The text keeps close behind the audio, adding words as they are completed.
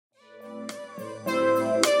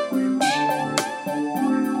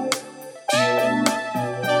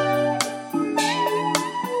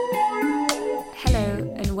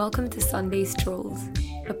Sunday Strolls,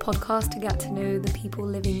 a podcast to get to know the people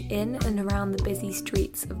living in and around the busy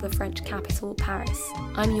streets of the French capital, Paris.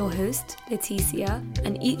 I'm your host, Laetitia,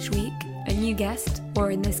 and each week, a new guest,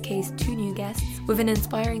 or in this case, two new guests, with an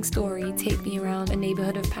inspiring story take me around a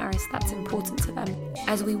neighbourhood of Paris that's important to them.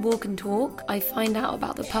 As we walk and talk, I find out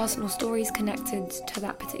about the personal stories connected to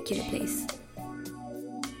that particular place.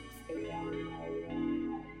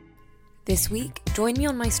 This week, join me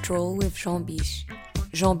on my stroll with Jean-Biche.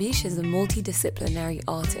 Jean-Biche is a multidisciplinary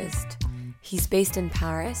artist. He's based in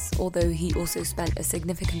Paris, although he also spent a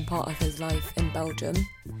significant part of his life in Belgium.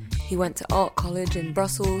 He went to art college in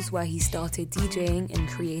Brussels, where he started DJing and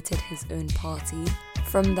created his own party.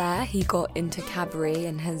 From there, he got into cabaret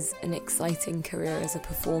and has an exciting career as a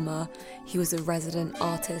performer. He was a resident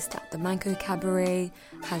artist at the Manco Cabaret,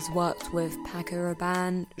 has worked with Paco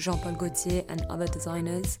Rabanne, Jean-Paul Gaultier and other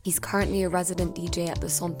designers. He's currently a resident DJ at the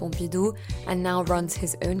Centre Pompidou and now runs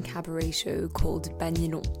his own cabaret show called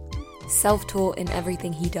Bagninon. Self-taught in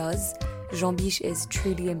everything he does, Jean-Biche is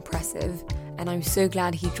truly impressive, and I'm so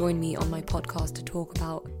glad he joined me on my podcast to talk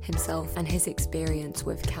about himself and his experience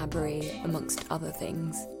with cabaret, amongst other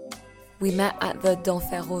things. We met at the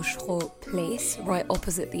d'Enfer Rochereau place, right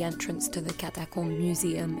opposite the entrance to the Catacomb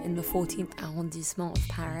Museum in the 14th arrondissement of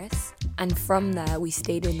Paris. And from there, we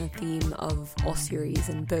stayed in the theme of ossuaries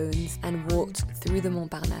and bones and walked through the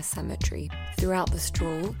Montparnasse Cemetery. Throughout the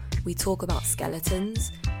stroll, we talk about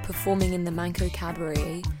skeletons, performing in the Manco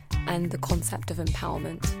Cabaret, and the concept of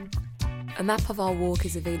empowerment. A map of our walk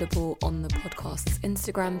is available on the podcast's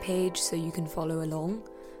Instagram page, so you can follow along,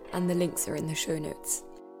 and the links are in the show notes.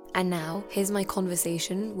 And now, here's my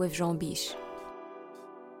conversation with Jean-Biche. So,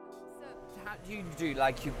 how do you do?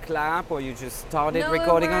 Like you clap, or you just started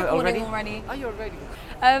recording already? Oh, you're already.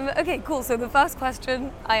 Okay, cool. So the first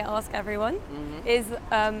question I ask everyone is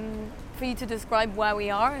for you to describe where we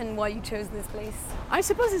are and why you chose this place. I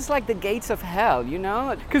suppose it's like the gates of hell, you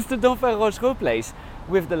know? Because the d'Enfer Rochereau place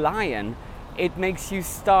with the lion, it makes you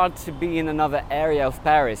start to be in another area of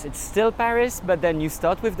Paris. It's still Paris, but then you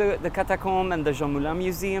start with the Catacomb and the Jean Moulin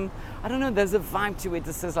Museum. I don't know, there's a vibe to it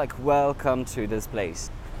that says like, welcome to this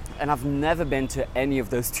place. And I've never been to any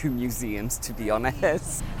of those two museums, to be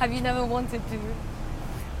honest. Have you never wanted to?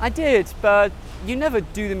 I did, but you never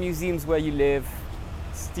do the museums where you live.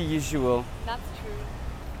 It's the usual. That's true.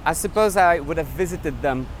 I suppose I would have visited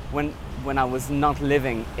them when I was not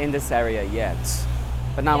living in this area yet.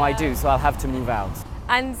 But now I do, so I'll have to move out.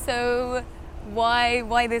 And so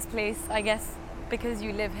why this place? I guess because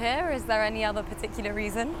you live here? Is there any other particular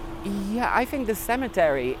reason? Yeah, I think the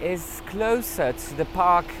cemetery is closer to the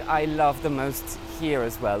park I love the most here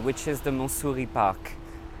as well, which is the Montsouris Park.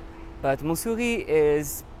 But Montsouris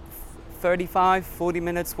is 35-40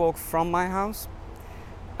 minutes walk from my house.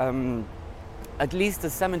 At least the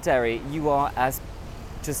cemetery, you are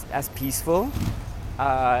just as peaceful,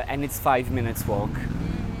 and it's 5 minutes walk.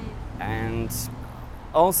 And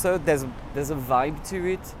also there's a vibe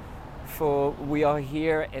to it, for we are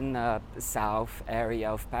here in the south area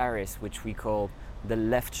of Paris, which we call the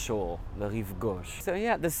left shore, the rive gauche. So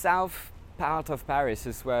yeah, the south part of Paris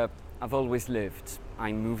is where I've always lived.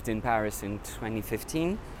 I moved in Paris in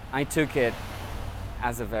 2015. I took it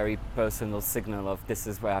as a very personal signal of this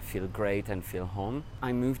is where I feel great and feel home.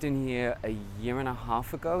 I moved in here a year and a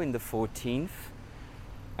half ago in the 14th,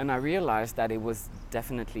 and I realized that it was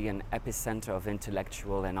definitely an epicenter of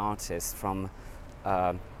intellectual and artists from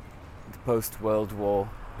the post-World War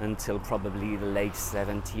until probably the late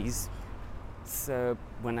 70s. So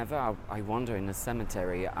whenever I wander in a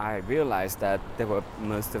cemetery, I realized that there were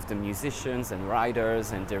most of the musicians and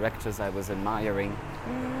writers and directors I was admiring.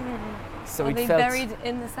 So Are they buried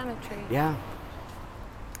in the cemetery? Yeah.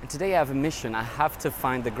 And today I have a mission. I have to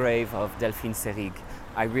find the grave of Delphine Seyrig.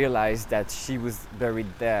 I realized that she was buried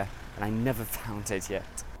there, and I never found it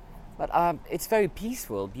yet. But it's very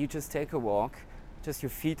peaceful. You just take a walk, just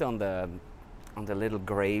your feet on the little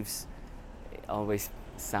graves. It always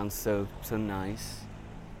sounds so nice.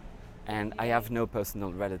 And I have no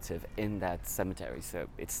personal relative in that cemetery, so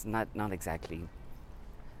it's not exactly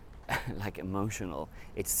like emotional.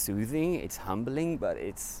 It's soothing, it's humbling, but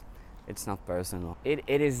it's not personal. It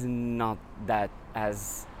is not that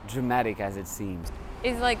as dramatic as it seems.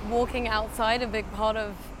 Is like walking outside a big part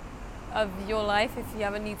of your life if you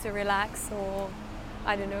ever need to relax or,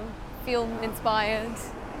 I don't know, feel inspired?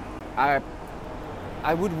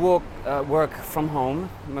 I would work from home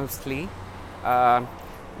mostly.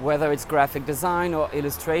 Whether it's graphic design or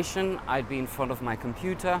illustration, I'd be in front of my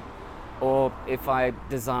computer. Or if I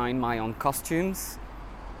design my own costumes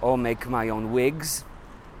or make my own wigs,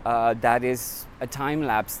 that is a time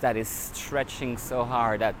lapse that is stretching so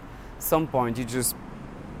hard that some point you just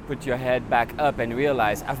put your head back up and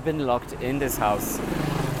realize I've been locked in this house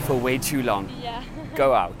for way too long. Yeah.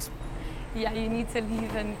 Go out. Yeah, you need to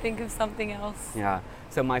leave and think of something else. Yeah.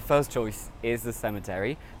 So my first choice is the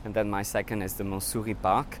cemetery, and then my second is the Montsouris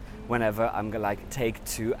Park. Whenever I'm gonna like take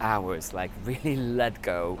 2 hours, like really let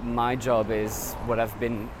go. My job is what I've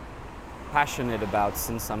been passionate about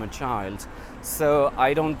since I'm a child. So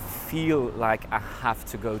I don't feel like I have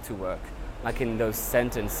to go to work. Like in those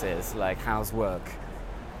sentences, like how's work?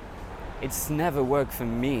 It's never work for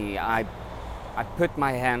me. I put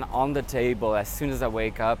my hand on the table as soon as I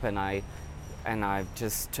wake up, and I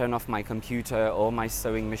just turn off my computer or my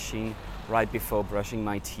sewing machine right before brushing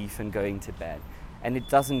my teeth and going to bed. And it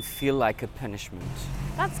doesn't feel like a punishment.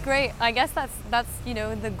 That's great. I guess that's you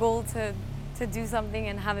know, the goal, to do something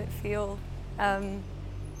and have it feel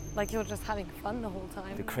like you're just having fun the whole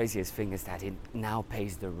time. The craziest thing is that it now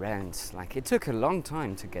pays the rent. Like, it took a long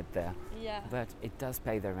time to get there. Yeah. But it does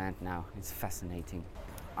pay the rent now. It's fascinating.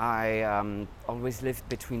 I always lived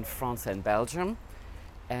between France and Belgium,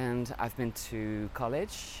 and I've been to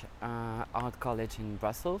college, art college in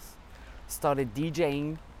Brussels. Started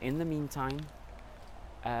DJing in the meantime.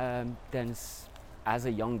 Then as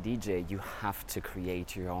a young DJ, you have to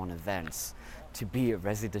create your own events to be a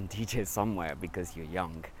resident DJ somewhere because you're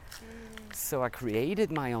young. So I created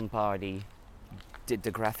my own party, did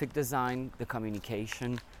the graphic design, the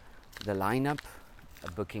communication, the lineup,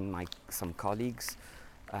 booking some colleagues,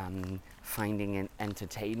 finding an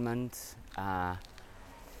entertainment,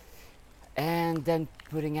 and then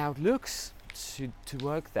putting out looks to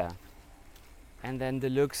work there. And then the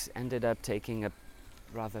looks ended up taking a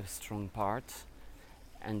rather strong part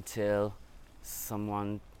until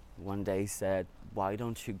someone one day said, why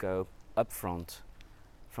don't you go up front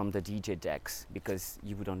from the DJ decks, because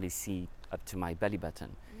you would only see up to my belly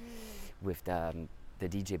button with the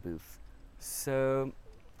DJ booth. So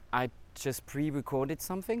I just pre-recorded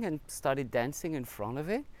something and started dancing in front of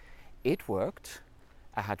it. It worked.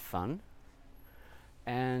 I had fun.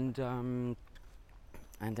 And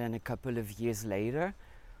then a couple of years later,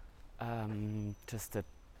 just a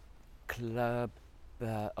club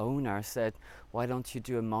owner said, why don't you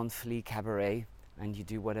do a monthly cabaret and you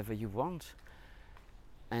do whatever you want?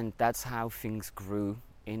 And that's how things grew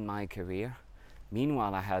in my career.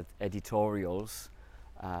 Meanwhile, I had editorials,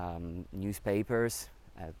 newspapers,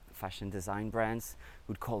 fashion design brands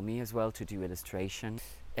would call me as well to do illustration.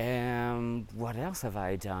 What else have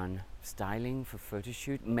I done? Styling for photo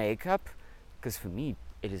shoot, makeup, because for me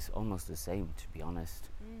it is almost the same, to be honest.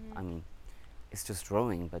 I mean, it's just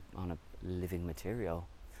drawing, but on a living material.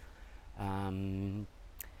 And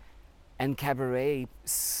cabaret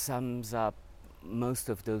sums up most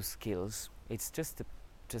of those skills. It's just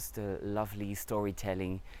a lovely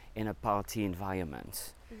storytelling in a party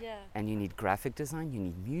environment. Yeah. And you need graphic design, you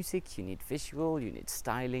need music, you need visual, you need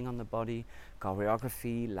styling on the body,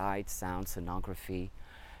 choreography, light, sound, sonography,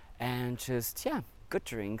 and just, good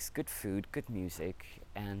drinks, good food, good music,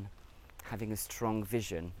 and having a strong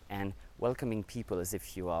vision and welcoming people as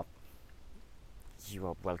if you are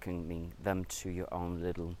welcoming them to your own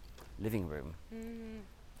little living room.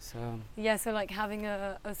 So like having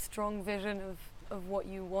a strong vision of what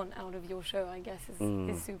you want out of your show, I guess,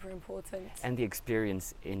 is super important. And the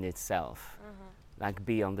experience in itself, like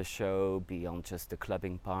be on the show, be on just the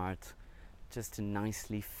clubbing part, just to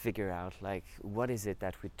nicely figure out, like, what is it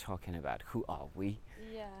that we're talking about? Who are we?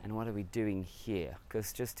 Yeah. And what are we doing here?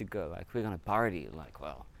 Because just to go, like, we're gonna party, like,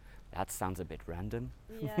 well, that sounds a bit random.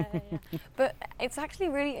 Yeah. But it's actually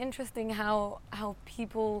really interesting how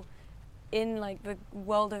people in like the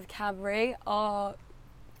world of cabaret are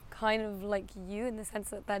kind of like you, in the sense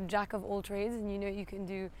that they're jack of all trades, and you know, you can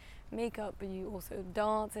do makeup, but you also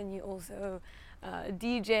dance, and you also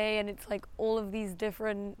DJ, and it's like all of these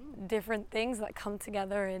different things that come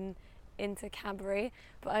together into cabaret.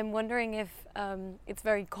 But I'm wondering if it's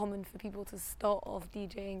very common for people to start off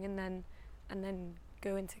DJing and then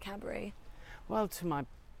go into cabaret. Well, to my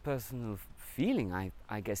personal feeling,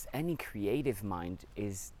 I guess any creative mind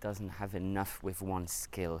doesn't have enough with one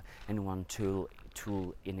skill and one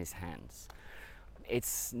tool in his hands.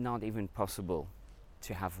 It's not even possible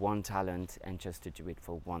to have one talent and just to do it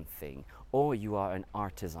for one thing. Or you are an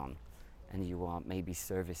artisan and you are maybe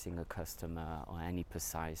servicing a customer or any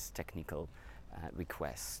precise technical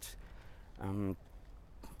request.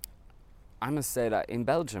 I must say that in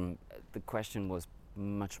Belgium the question was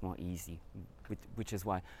much more easy, which is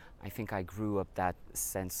why I think I grew up that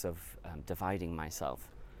sense of dividing myself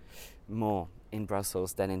more in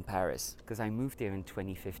Brussels than in Paris, because I moved there in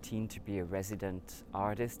 2015 to be a resident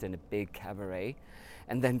artist in a big cabaret,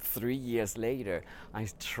 And then 3 years later, I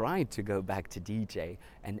tried to go back to DJ,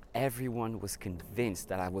 and everyone was convinced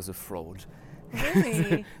that I was a fraud.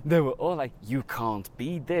 Really? They were all like, you can't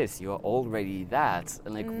be this, you're already that.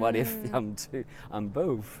 And like, what if I'm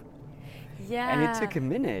both? Yeah. And it took a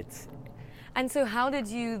minute. And so how did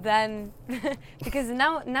you then, because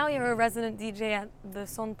now you're a resident DJ at the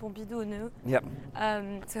Centre Pompidou, no? Yep.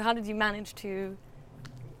 So how did you manage to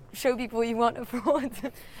show people you weren't a fraud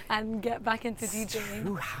and get back into DJing?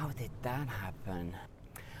 True. How did that happen?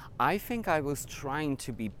 I think I was trying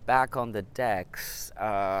to be back on the decks,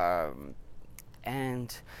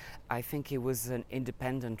 and I think it was an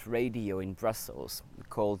independent radio in Brussels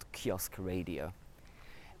called Kiosk Radio,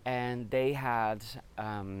 and they had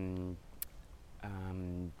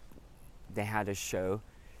a show,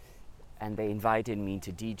 and they invited me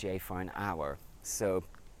to DJ for an hour. So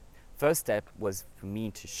first step was for me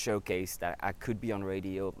to showcase that I could be on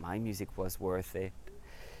radio, my music was worth it.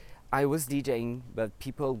 I was DJing, but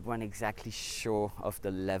people weren't exactly sure of the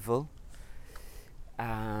level.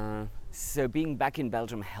 So being back in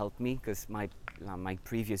Belgium helped me, because my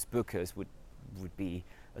previous bookers would be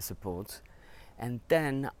a support. And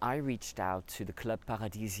then I reached out to the Club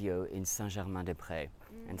Paradisio in Saint-Germain-des-Prés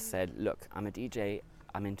and said, look, I'm a DJ,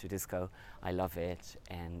 I'm into disco, I love it,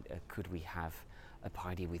 and could we have a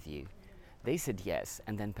party with you? They said yes,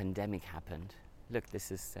 and then pandemic happened. Look,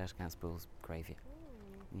 this is Serge Gainsbourg's graveyard.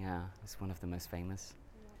 Yeah, it's one of the most famous.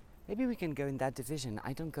 Maybe we can go in that division.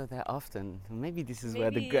 I don't go there often. Maybe this is where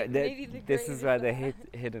the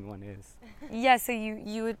hidden one is. Yeah, so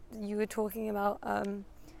you were talking about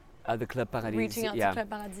The Club Paradisio. reaching out to Club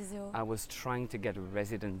Paradisio. I was trying to get a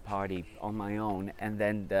resident party on my own, and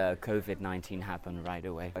then the COVID-19 happened right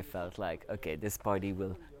away. I felt like, okay, this party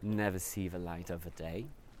will never see the light of a day.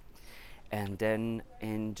 And then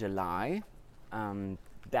in July,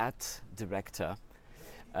 that director,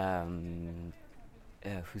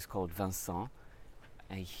 who's called Vincent,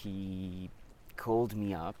 he called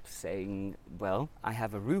me up saying, well, I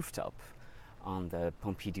have a rooftop on the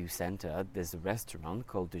Pompidou Center. There's a restaurant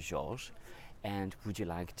called De Georges, and would you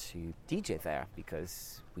like to DJ there?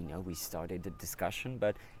 Because we started the discussion,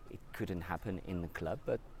 but it couldn't happen in the club,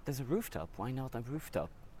 but there's a rooftop. Why not a rooftop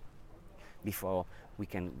before we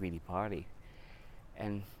can really party?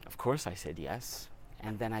 And of course I said yes,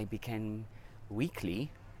 and then I became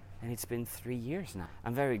weekly, and it's been 3 years now.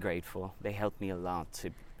 I'm very grateful. They helped me a lot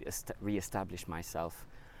to re-establish myself,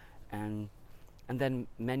 and then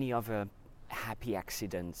many other happy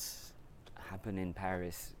accidents happen in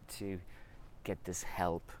Paris to get this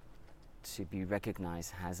help, to be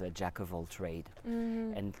recognized as a jack of all trade.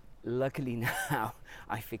 And luckily now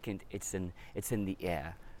I think it's in the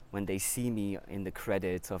air. When they see me in the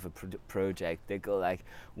credits of a project, they go like,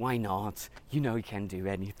 why not? You can do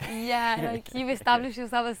anything. Yeah, like you've established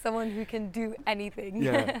yourself as someone who can do anything.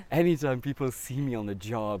 Yeah. Anytime people see me on a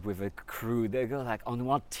job with a crew, they go like, on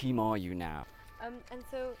what team are you now? And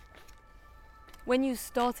so when you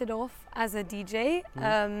started off as a DJ,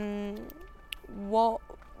 what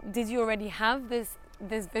did you already have this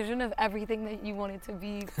vision of everything that you wanted to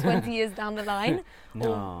be 20 years down the line?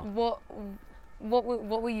 No. Or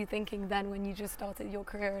what were you thinking then when you just started your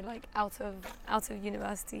career, like out of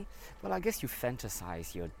university? Well, I guess you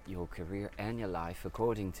fantasize your career and your life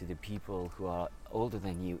according to the people who are older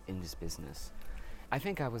than you in this business. I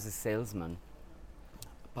think I was a salesman,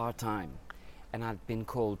 part-time, and I'd been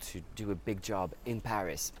called to do a big job in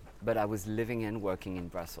Paris, but I was living and working in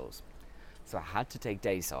Brussels. So I had to take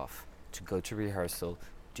days off to go to rehearsal,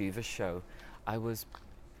 do the show. I was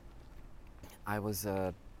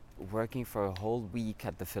working for a whole week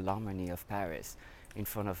at the Philharmonie of Paris in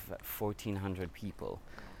front of 1,400 people.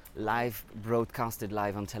 Broadcasted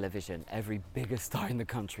live on television, every biggest star in the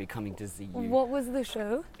country coming to see you. What was the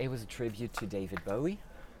show? It was a tribute to David Bowie,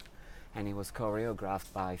 and it was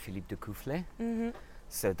choreographed by Philippe de Coufflet.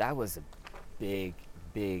 So that was a big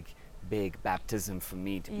baptism for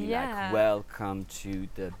me to be like, welcome to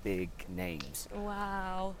the big names.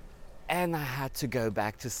 Wow. And I had to go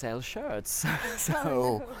back to sell shirts.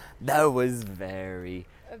 So that was very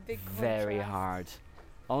hard.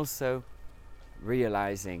 Also,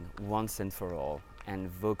 realizing once and for all and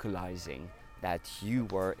vocalizing that you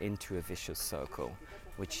were into a vicious circle,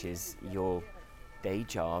 which is your day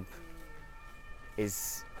job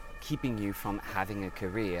is keeping you from having a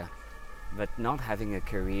career, but not having a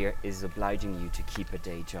career is obliging you to keep a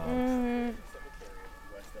day job.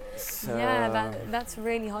 So yeah, that's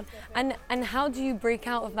really hard. And how do you break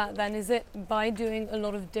out of that then? Is it by doing a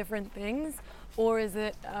lot of different things, or is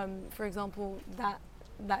it, for example, that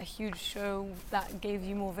huge show that gave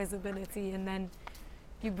you more visibility, and then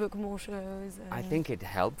you book more shows? I think it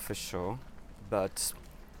helped for sure, but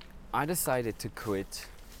I decided to quit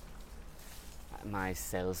my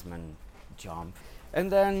salesman job.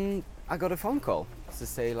 And then I got a phone call to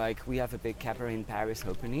say, like, we have a big cabaret in Paris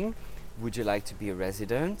opening. Would you like to be a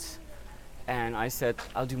resident? And I said,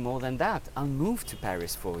 I'll do more than that. I'll move to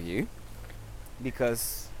Paris for you,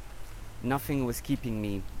 because nothing was keeping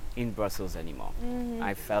me in Brussels anymore.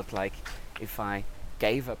 I felt like if I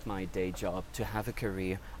gave up my day job to have a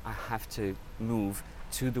career, I have to move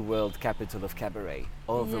to the world capital of cabaret.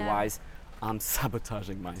 Otherwise, I'm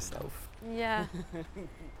sabotaging myself. Yeah.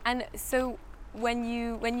 And so when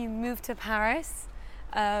you moved to Paris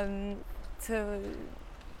to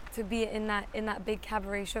be in that big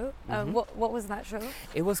cabaret show, what was that show?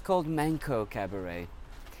 It was called Manco Cabaret.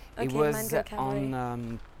 Okay, it was Manco Cabaret.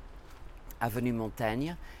 on Avenue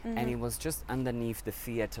Montaigne, and it was just underneath the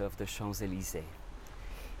theatre of the Champs-Élysées.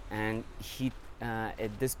 And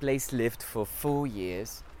this place lived for 4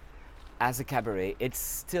 years as a cabaret. It's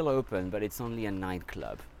still open, but it's only a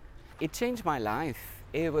nightclub. It changed my life.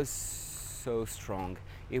 It was so strong.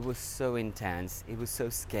 It was so intense. It was so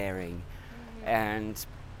scaring. And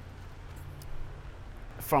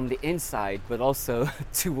from the inside, but also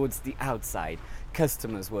towards the outside,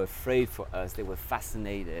 customers were afraid for us. They were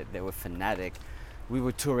fascinated. They were fanatic. We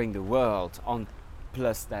were touring the world on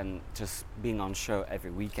plus than just being on show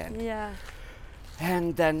every weekend. Yeah.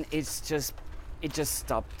 And then it just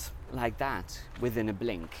stopped like that within a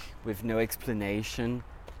blink, with no explanation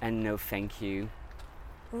and no thank you.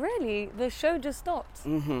 Really? The show just stopped?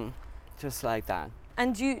 Just like that.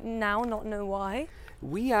 And do you now not know why?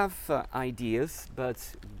 We have ideas,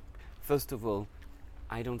 but first of all,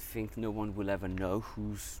 I don't think no one will ever know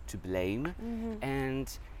who's to blame, and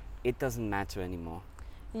it doesn't matter anymore.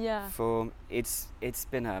 Yeah. It's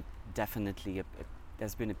been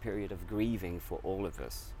there's been a period of grieving for all of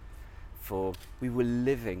us. We were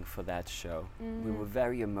living for that show. We were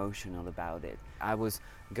very emotional about it. I was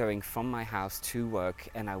going from my house to work,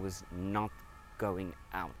 and I was not going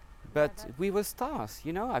out. But we were stars,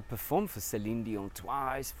 you know. I performed for Celine Dion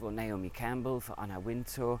twice, for Naomi Campbell, for Anna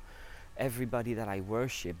Wintour. Everybody that I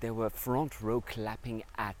worshipped, they were front row clapping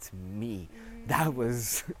at me. That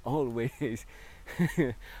was always...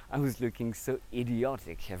 I was looking so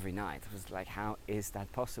idiotic every night. It was like, how is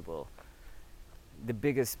that possible? The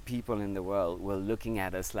biggest people in the world were looking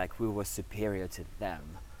at us like we were superior to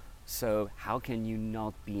them. So how can you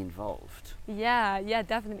not be involved? Yeah,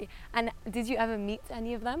 definitely. And did you ever meet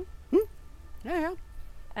any of them? Yeah.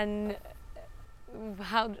 And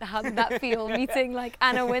how did that feel, meeting like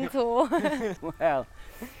Anna Wintour? Well,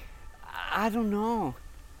 I don't know.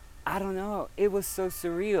 It was so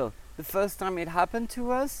surreal. The first time it happened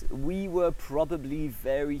to us, we were probably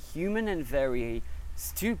very human and very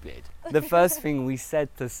stupid. The first thing we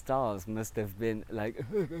said to stars must have been like...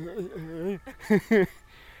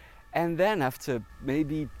 And then after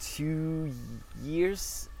maybe 2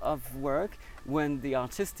 years of work, when the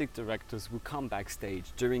artistic directors would come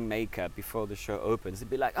backstage during makeup before the show opens, they'd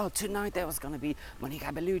be like, oh, tonight there was going to be Monica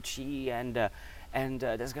Bellucci and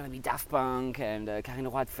there's going to be Daft Punk and Karine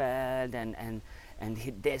Roitfeld and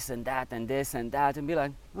hit this and that and this and that, and be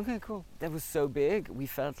like, okay, cool. That was so big. We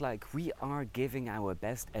felt like we are giving our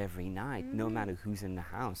best every night, no matter who's in the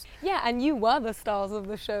house. Yeah, and you were the stars of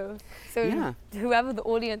the show. So whoever the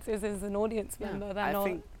audience is an audience member. I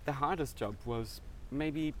think the hardest job was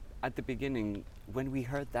maybe at the beginning. When we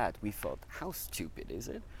heard that, we thought, how stupid is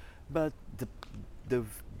it? But the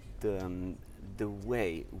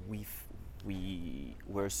way we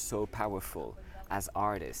were so powerful as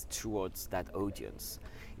artists towards that audience.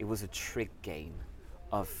 It was a trick game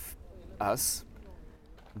of us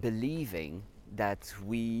believing that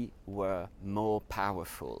we were more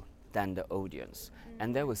powerful than the audience.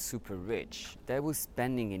 And they were super rich. They were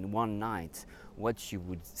spending in one night what you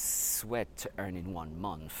would sweat to earn in 1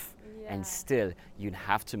 month. And still, you'd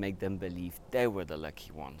have to make them believe they were the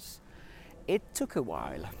lucky ones. It took a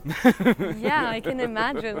while. Yeah, I can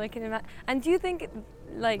imagine. And do you think,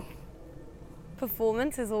 like,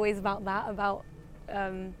 performance is always about that, about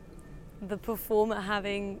the performer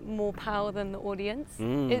having more power than the audience?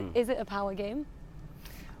 Is it a power game?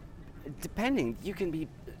 Depending, you can be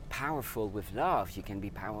powerful with love, you can be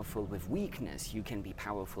powerful with weakness, you can be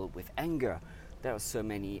powerful with anger. There are so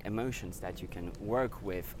many emotions that you can work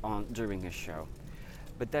with during a show.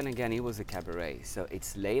 But then again, it was a cabaret, so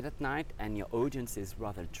it's late at night and your audience is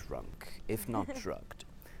rather drunk, if not drugged.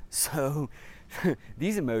 So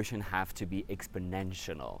these emotions have to be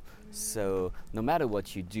exponential. So no matter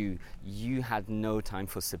what you do, you had no time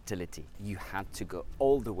for subtlety. You had to go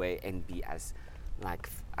all the way and be as like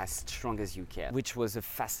as strong as you can, which was a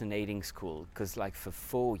fascinating school because like for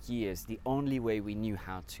 4 years the only way we knew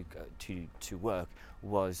how to go to work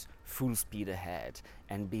was full speed ahead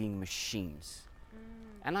and being machines.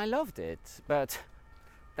 And I loved it, but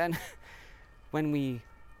then when we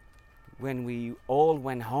all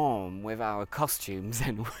went home with our costumes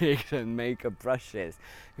and wigs and makeup brushes,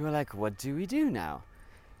 we were like, what do we do now?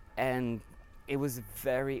 And it was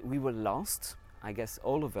we were lost. I guess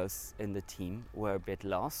all of us in the team were a bit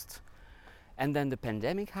lost. And then the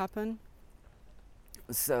pandemic happened.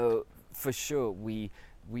 So for sure we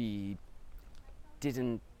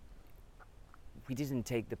didn't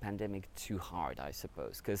take the pandemic too hard, I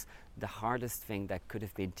suppose, because the hardest thing that could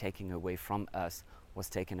have been taken away from us was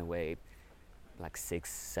taken away like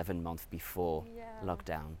 6-7 months before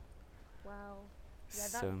lockdown. Wow. Yeah,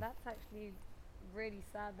 So that's actually really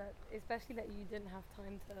sad, that especially that you didn't have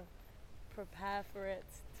time to prepare for it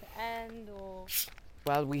to end, or...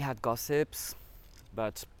 well, we had gossips,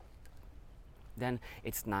 but then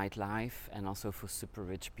it's nightlife and also for super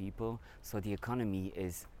rich people, so the economy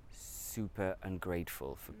is super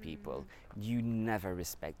ungrateful for people. You never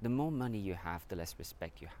respect. The more money you have, the less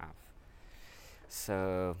respect you have.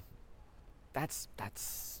 So that's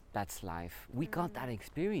life. We got that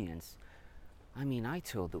experience. I mean, I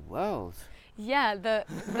toured the world. Yeah, the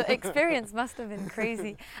experience must have been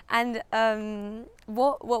crazy. And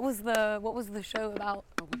what was the show about?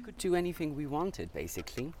 Well, we could do anything we wanted,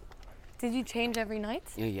 basically. Did you change every night?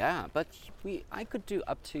 Yeah, but I could do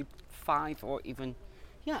up to 5 or even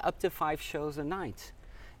up to 5 shows a night,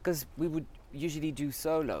 because we would usually do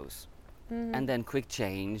solos and then quick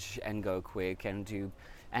change and go quick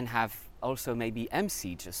and have also maybe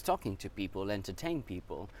MC, just talking to people, entertain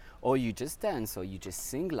people, or you just dance, or you just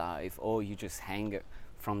sing live, or you just hang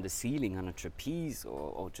from the ceiling on a trapeze,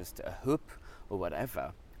 or just a hoop or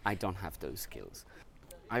whatever. I don't have those skills.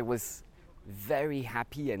 I was very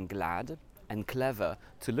happy and glad and clever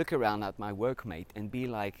to look around at my workmate and be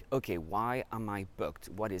like, okay, why am I booked?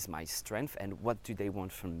 What is my strength and what do they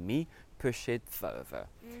want from me? Push it further.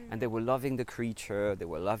 And they were loving the creature, they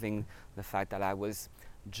were loving the fact that I was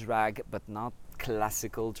drag, but not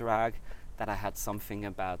classical drag, that I had something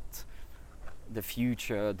about the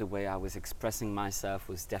future. The way I was expressing myself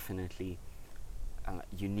was definitely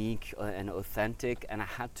unique and authentic, and I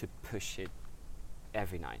had to push it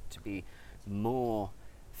every night to be more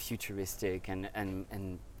futuristic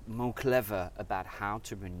and more clever about how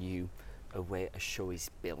to renew a way a show is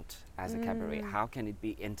built as a cabaret. How can it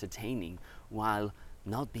be entertaining while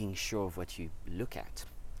not being sure of what you look at?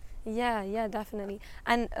 Yeah, definitely.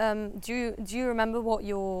 And do you remember what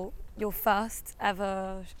your first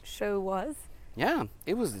ever show was? Yeah,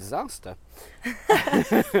 it was a disaster. What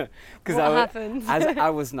happened? I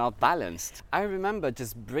was not balanced. I remember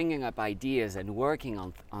just bringing up ideas and working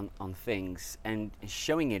on things and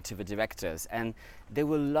showing it to the directors, and they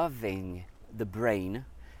were loving the brain,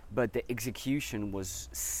 but the execution was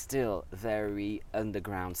still very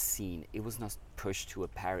underground scene. It was not pushed to a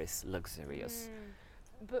Paris luxurious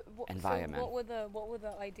environment. So what were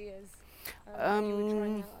the ideas that you were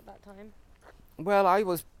trying out at that time? Well, I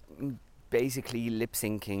was basically lip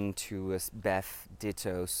syncing to a Beth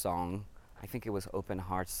Ditto song. I think it was Open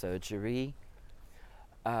Heart Surgery.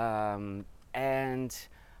 And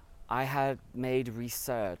I had made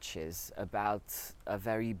researches about a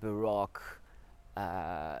very Baroque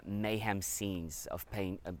mayhem scenes of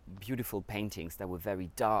beautiful paintings that were very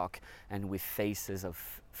dark and with faces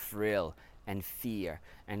of thrill and fear.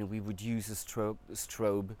 And we would use a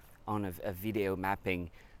strobe on a video mapping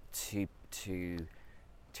to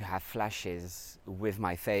have flashes with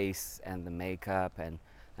my face and the makeup and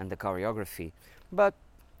the choreography. But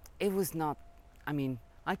it was not, I mean,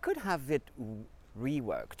 I could have it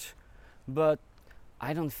reworked, but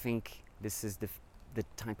I don't think this is the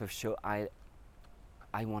type of show I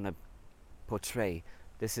want to portray.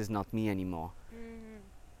 This is not me anymore.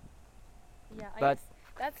 Yeah, but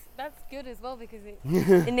I guess that's good as well, because it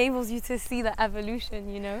enables you to see the evolution,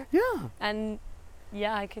 you know? Yeah. And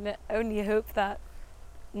yeah, I can only hope that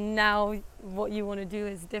now what you want to do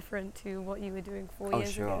is different to what you were doing 4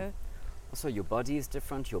 years ago. Also, your body is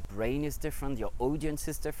different, your brain is different, your audience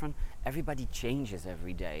is different. Everybody changes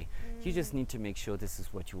every day. You just need to make sure this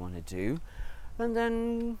is what you want to do, and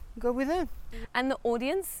then go with it. And the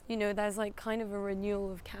audience, you know, there's like kind of a renewal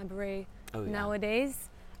of cabaret nowadays,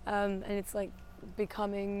 and it's like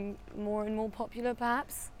becoming more and more popular,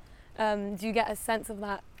 perhaps. Do you get a sense of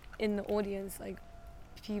that in the audience, like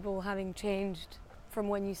people having changed from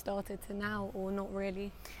when you started to now, or not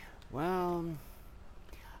really? Well,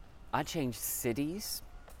 I changed cities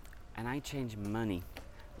and I changed money.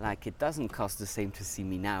 Like, it doesn't cost the same to see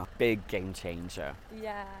me now. Big game changer.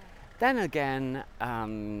 Yeah. Then again,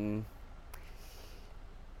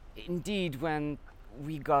 indeed, when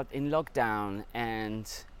we got in lockdown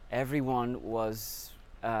and everyone was,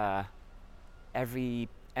 every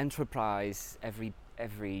enterprise, every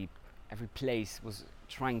place was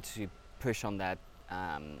trying to push on that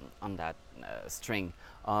string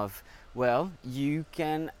of, well, you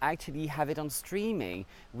can actually have it on streaming.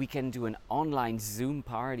 We can do an online Zoom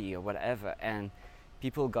party or whatever, and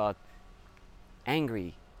people got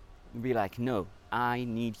angry. Be like, no, I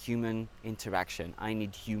need human interaction, I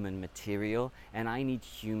need human material, and I need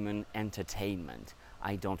human entertainment.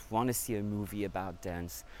 I don't want to see a movie about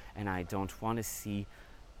dance, and I don't want to see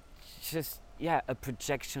just, a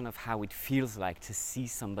projection of how it feels like to see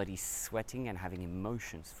somebody sweating and having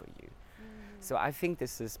emotions for you. So I think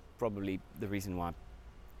this is probably the reason why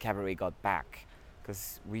cabaret got back,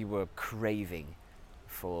 because we were craving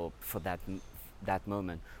for that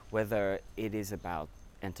moment, whether it is about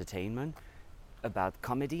entertainment, about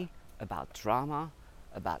comedy, about drama,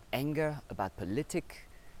 about anger, about politic,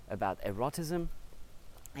 about erotism.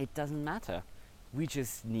 It doesn't matter. We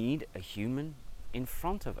just need a human in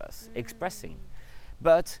front of us expressing.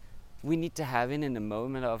 But we need to have it in a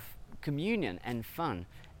moment of communion and fun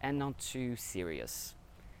and not too serious.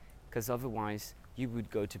 Because otherwise you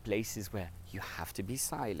would go to places where you have to be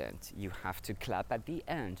silent, you have to clap at the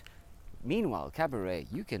end. Meanwhile, cabaret,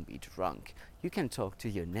 you can be drunk, you can talk to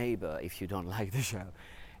your neighbor if you don't like the show,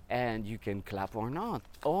 and you can clap or not,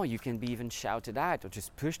 or you can be even shouted at or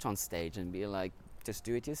just pushed on stage and be like, just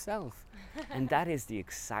do it yourself. And that is the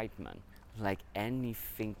excitement. Like,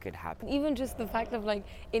 anything could happen. Even just the fact of like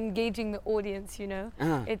engaging the audience, you know,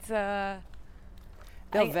 it's they're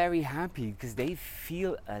very happy because they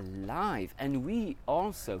feel alive, and we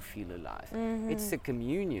also feel alive. It's a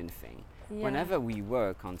communion thing. Yeah. Whenever we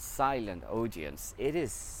work on silent audience, it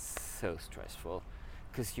is so stressful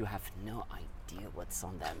because you have no idea what's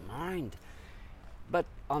on their mind. But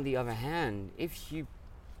on the other hand, if you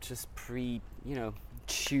just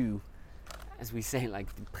chew, as we say, like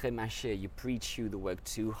pré-mâché, you pre-chew the work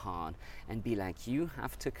too hard and be like, you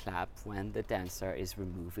have to clap when the dancer is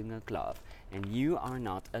removing a glove, and you are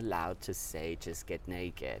not allowed to say just get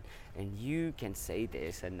naked, and you can say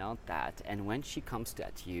this and not that, and when she comes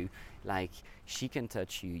at you, like, she can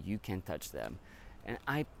touch you, you can touch them. And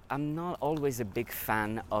I'm not always a big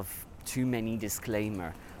fan of too many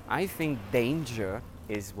disclaimer. I think danger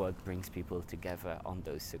is what brings people together on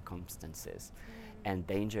those circumstances. And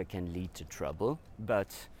danger can lead to trouble,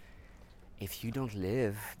 but if you don't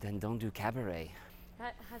live, then don't do cabaret.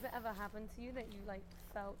 Has it ever happened to you that you like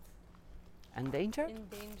felt And danger? in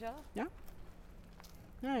danger? Yeah.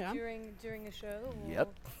 Yeah. During a show? Yep.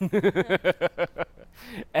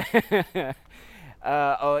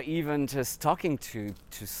 Or even just talking to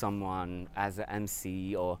someone as an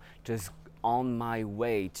MC, or just on my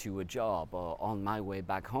way to a job, or on my way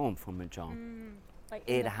back home from a job. Like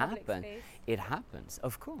It happens. It happens,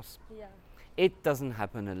 of course. Yeah. It doesn't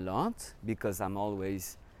happen a lot because I'm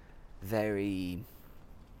always very,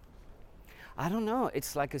 I don't know,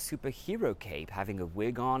 it's like a superhero cape, having a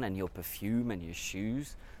wig on and your perfume and your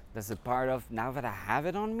shoes. There's a part of, now that I have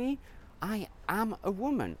it on me, I am a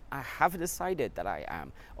woman. I have decided that I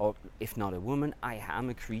am. Or if not a woman, I am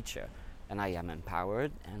a creature. And I am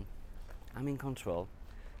empowered and I'm in control.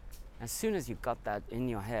 As soon as you got that in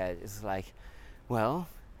your head, it's like, well,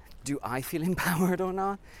 do I feel empowered or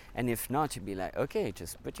not? And if not, you'd be like, okay,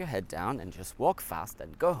 just put your head down and just walk fast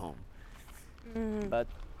and go home. But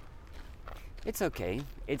it's okay.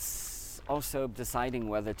 It's also deciding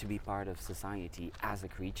whether to be part of society as a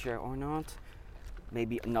creature or not.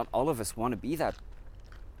 Maybe not all of us want to be that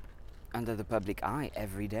under the public eye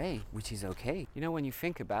every day, which is okay. You know, when you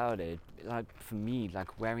think about it, like for me,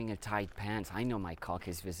 like wearing a tight pants, I know my cock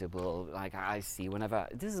is visible. Like I see whenever,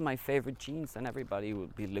 this is my favorite jeans, and everybody will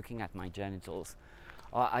be looking at my genitals.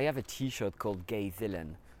 I have a t-shirt called Gay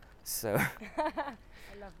Villain. So I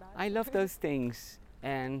love that. I love those things.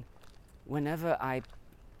 And whenever I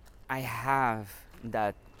have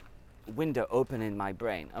that window open in my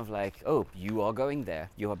brain of like, oh, you are going there,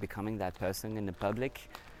 you are becoming that person in the public,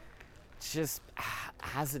 just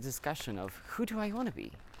has a discussion of who do I want to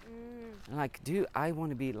be? Like, do I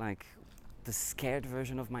want to be like the scared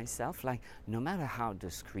version of myself? Like, no matter how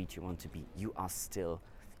discreet you want to be, you are still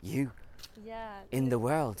you in the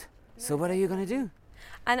world. So what are you going to do?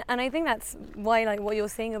 And I think that's why, like, what you're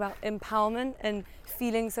saying about empowerment and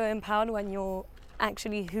feeling so empowered when you're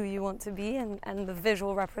actually who you want to be, and the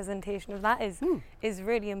visual representation of that is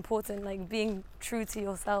really important, like being true to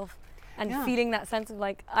yourself and Yeah. feeling that sense of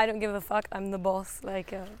like, I don't give a fuck, I'm the boss,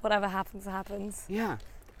 like whatever happens happens. Yeah,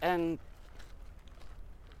 and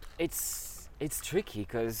it's tricky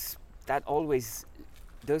because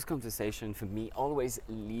those conversations for me always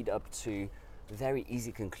lead up to very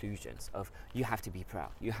easy conclusions of you have to be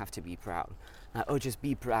proud. Oh, just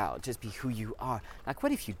be proud, just be who you are. Like,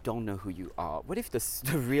 what if you don't know who you are? What if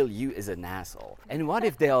the real you is an asshole? And what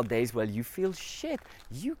if there are days where you feel shit?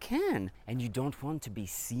 You can, and you don't want to be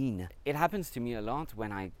seen. It happens to me a lot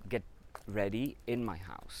when I get ready in my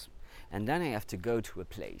house, and then I have to go to a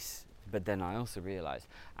place. But then I also realize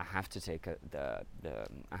I have to take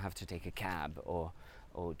a cab or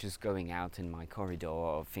just going out in my corridor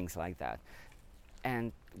or things like that.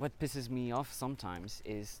 And what pisses me off sometimes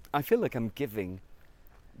is I feel like I'm giving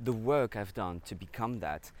the work I've done to become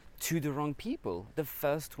that to the wrong people. The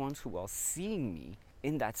first ones who are seeing me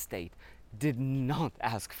in that state did not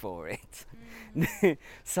ask for it.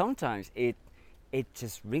 Sometimes it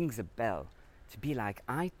just rings a bell to be like,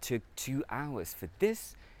 I took 2 hours for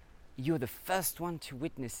this. You're the first one to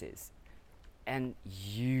witness it, and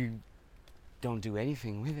you don't do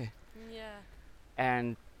anything with it. Yeah.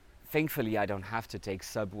 And thankfully, I don't have to take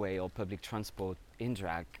subway or public transport in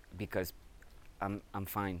drag because I'm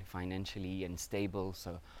fine financially and stable,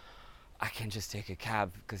 so I can just take a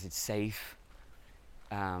cab because it's safe.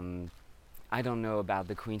 I don't know about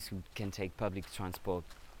the queens who can take public transport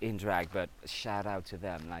in drag, but shout out to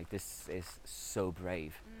them. Like, this is so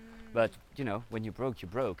brave. But you know, when you're broke, you're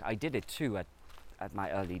broke. I did it too at my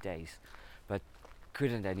early days, but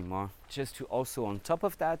couldn't anymore. Just to also, on top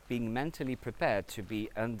of that, being mentally prepared to be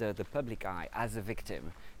under the public eye as a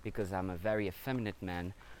victim, because I'm a very effeminate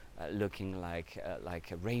man, looking like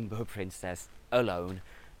a rainbow princess, alone,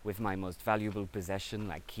 with my most valuable possession,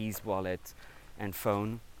 like keys, wallet, and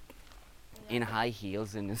phone, in high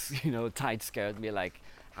heels and this, tight skirt. Be like,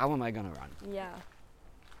 how am I gonna run? Yeah.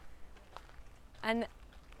 And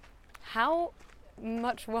how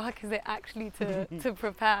much work is it actually to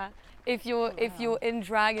prepare if you're in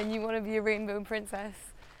drag and you want to be a rainbow princess?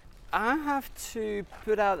 I have to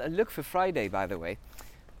put out a look for Friday, by the way,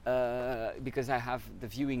 because I have the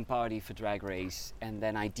viewing party for Drag Race, and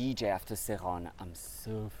then I DJ after Serran. I'm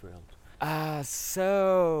so thrilled.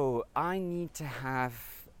 So I need to have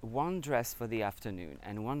one dress for the afternoon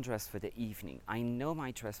and one dress for the evening. I know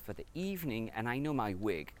my dress for the evening and I know my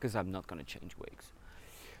wig, because I'm not going to change wigs.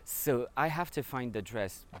 So I have to find the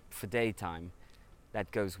dress for daytime that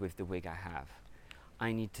goes with the wig I have.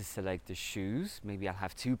 I need to select the shoes. Maybe I'll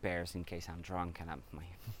have 2 pairs in case I'm drunk and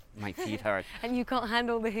my feet hurt. And you can't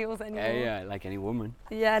handle the heels anymore. Yeah, like any woman.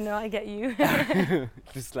 Yeah, no, I get you.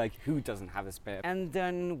 Just like, who doesn't have a spare? And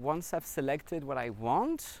then once I've selected what I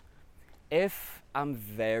want, if I'm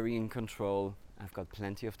very in control, I've got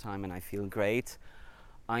plenty of time and I feel great,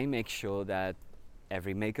 I make sure that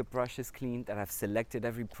every makeup brush is clean, that I've selected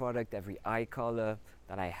every product, every eye color,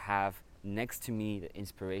 that I have next to me the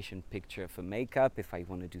inspiration picture for makeup if I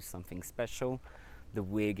want to do something special. The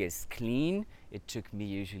wig is clean. It took me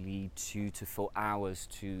usually 2 to 4 hours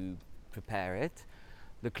to prepare it.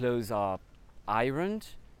 The clothes are ironed,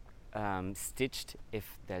 stitched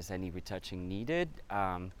if there's any retouching needed.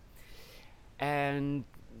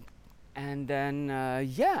 And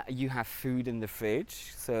then, you have food in the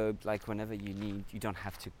fridge. So, like, whenever you need, you don't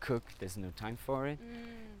have to cook. There's no time for it.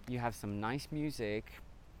 You have some nice music,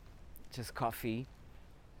 just coffee.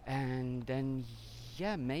 And then,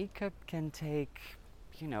 makeup can take,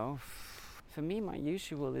 for me, my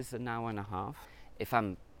usual is an hour and a half. If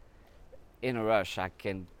I'm in a rush, I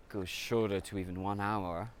can go shorter to even 1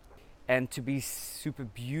 hour. And to be super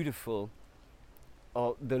beautiful,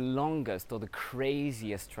 or the longest or the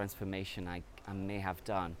craziest transformation I may have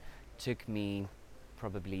done took me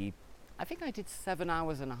probably, I think I did 7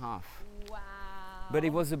 hours and a half. Wow. But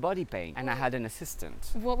it was a body paint and I had an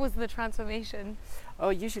assistant. What was the transformation?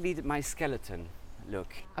 Oh, usually my skeleton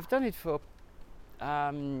look. I've done it for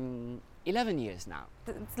 11 years now.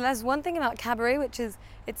 There's one thing about cabaret, which is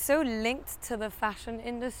it's so linked to the fashion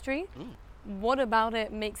industry. What about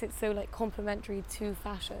it makes it so complementary to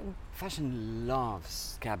fashion? Fashion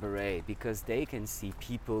loves cabaret because they can see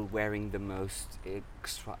people wearing the most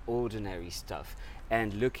extraordinary stuff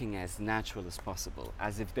and looking as natural as possible,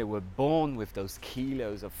 as if they were born with those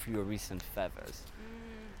kilos of fluorescent feathers.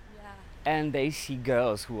 And they see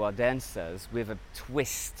girls who are dancers with a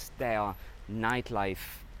twist. They are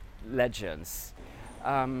nightlife legends.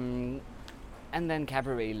 And then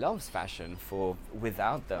cabaret loves fashion, for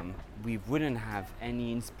without them, we wouldn't have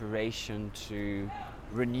any inspiration to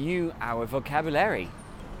renew our vocabulary.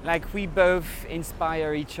 Like we both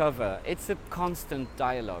inspire each other. It's a constant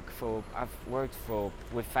dialogue. I've worked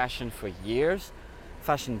with fashion for years.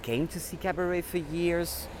 Fashion came to see cabaret for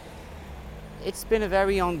years. It's been a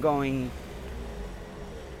very ongoing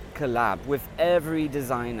collab with every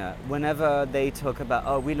designer. Whenever they talk about,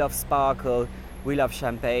 oh, we love sparkle, we love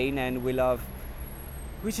champagne, and we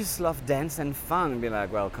just love dance and fun, be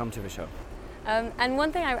like, well, come to the show. And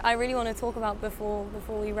one thing I really want to talk about before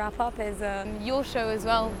we wrap up is your show as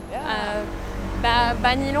well. Yeah.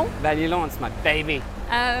 Banilon. Banilon, it's my baby.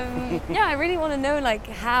 Yeah, I really want to know like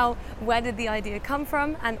where did the idea come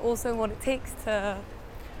from, and also what it takes to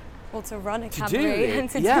run a cabaret and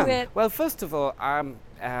to do it. Well, first of all, I'm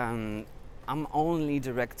only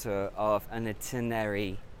director of an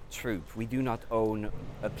itinerary troupe. We do not own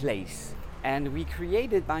a place, and we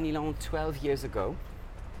created Banilon 12 years ago.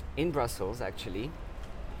 In Brussels, actually,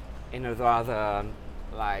 in a rather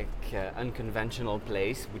unconventional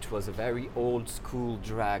place, which was a very old school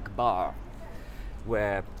drag bar,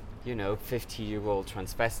 where 50-year-old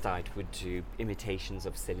transvestite would do imitations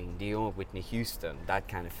of Celine Dion, Whitney Houston, that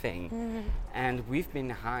kind of thing. Mm-hmm. And we've been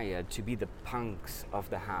hired to be the punks of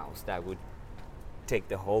the house that would take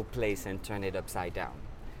the whole place and turn it upside down.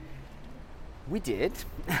 We did,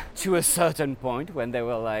 to a certain point when they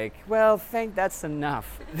were like, well, think that's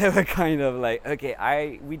enough. They were kind of like,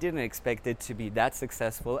 okay, we didn't expect it to be that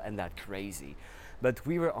successful and that crazy. But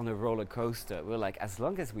we were on a roller coaster. We're like, as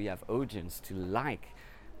long as we have audience to like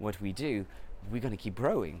what we do, we're going to keep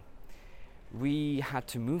growing. We had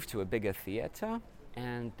to move to a bigger theater.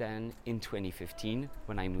 And then in 2015,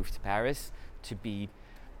 when I moved to Paris to be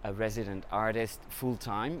a resident artist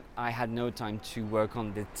full-time, I had no time to work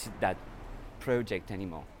on that project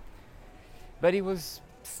anymore. But it was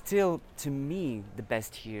still, to me, the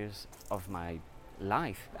best years of my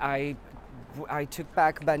life. I took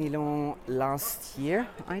back Banilon last year,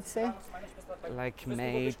 I'd say, like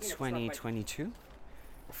May 2022.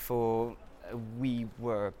 We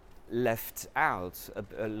were left out.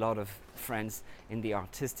 A lot of friends in the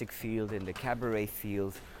artistic field, in the cabaret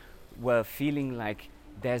field, were feeling like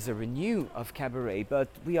there's a renew of cabaret, but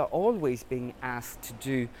we are always being asked to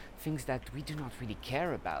do things that we do not really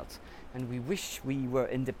care about, and we wish we were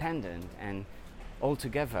independent and all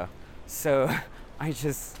together. So I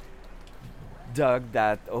just dug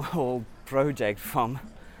that whole project from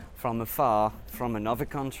afar, from another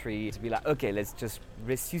country, to be like, okay, let's just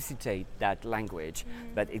resuscitate that language,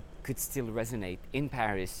 but it could still resonate in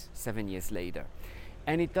Paris 7 years later.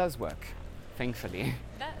 And it does work, thankfully.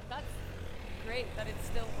 That's great that it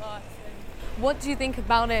still works. What do you think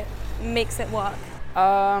about it makes it work?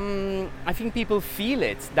 I think people feel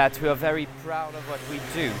it, that we are very proud of what we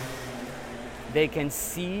do. They can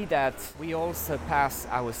see that we all surpass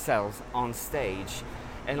ourselves on stage,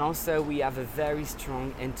 and also we have a very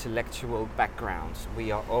strong intellectual background.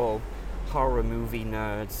 We are all horror movie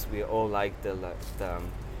nerds. We are all like the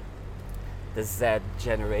Z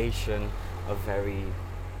generation of very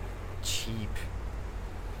cheap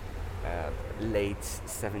late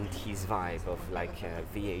 70s vibe of like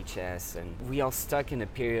VHS, and we are stuck in a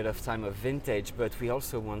period of time of vintage, but we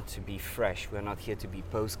also want to be fresh. We're not here to be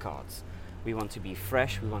postcards. We want to be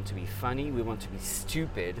fresh, we want to be funny, we want to be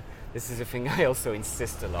stupid. This is a thing I also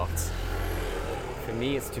insist a lot. For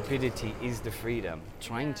me, stupidity is the freedom.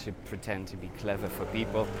 Trying to pretend to be clever for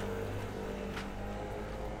people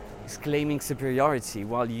is claiming superiority,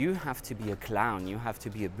 while you have to be a clown, you have to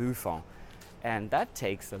be a bouffon. And that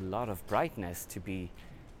takes a lot of brightness to be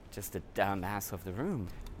just a dumb ass of the room.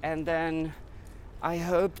 And then I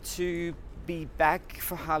hope to be back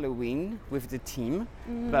for Halloween with the team,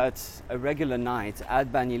 but a regular night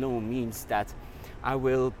at Banilon means that I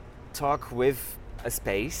will talk with a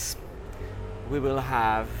space, we will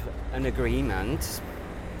have an agreement,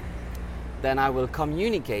 then I will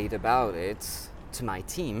communicate about it to my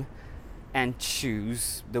team and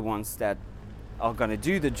choose the ones that are going to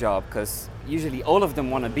do the job, because usually all of them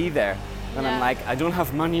want to be there, and I'm like, I don't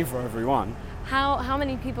have money for everyone. How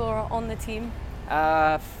many people are on the team?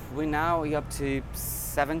 We're now up to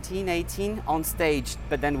 17, 18 on stage,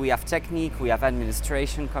 but then we have technique, we have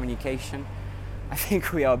administration, communication. I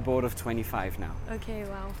think we are a board of 25 now. Okay,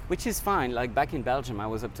 wow. Which is fine. Like back in Belgium, I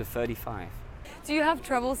was up to 35. Do you have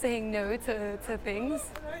trouble saying no to things?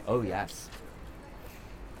 Oh, yes.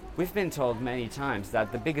 We've been told many times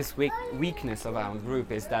that the biggest weakness of our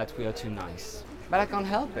group is that we are too nice. But I can't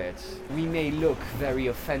help it. We may look very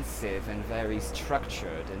offensive and very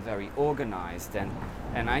structured and very organized,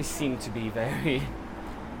 and I seem to be very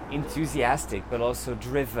enthusiastic, but also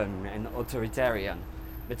driven and authoritarian.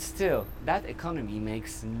 But still, that economy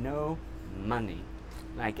makes no money.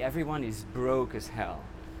 Like, everyone is broke as hell.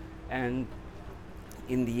 And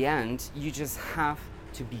in the end, you just have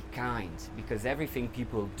to be kind, because everything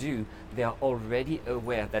people do, they are already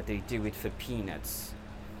aware that they do it for peanuts.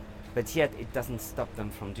 But yet it doesn't stop them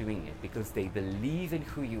from doing it, because they believe in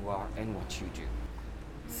who you are and what you do.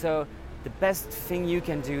 So the best thing you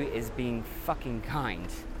can do is being fucking kind.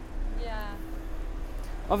 Yeah.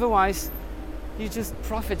 Otherwise, you're just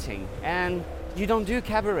profiting and you don't do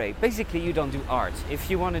cabaret. Basically, you don't do art. If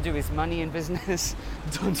you want to do is money in business,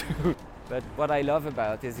 don't do. But what I love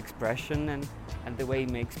about is expression and the way it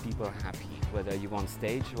makes people happy, whether you're on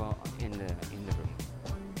stage or in the room.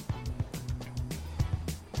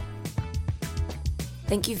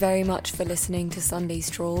 Thank you very much for listening to Sunday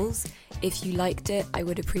Strolls. If you liked it, I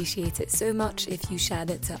would appreciate it so much if you shared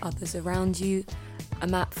it to others around you. A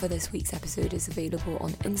map for this week's episode is available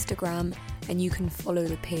on Instagram, and you can follow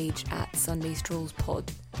the page at Sunday Strolls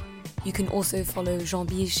Pod. You can also follow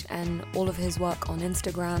Jean-Biche and all of his work on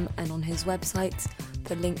Instagram and on his website.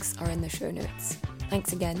 The links are in the show notes.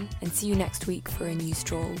 Thanks again, and see you next week for a new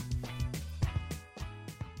stroll.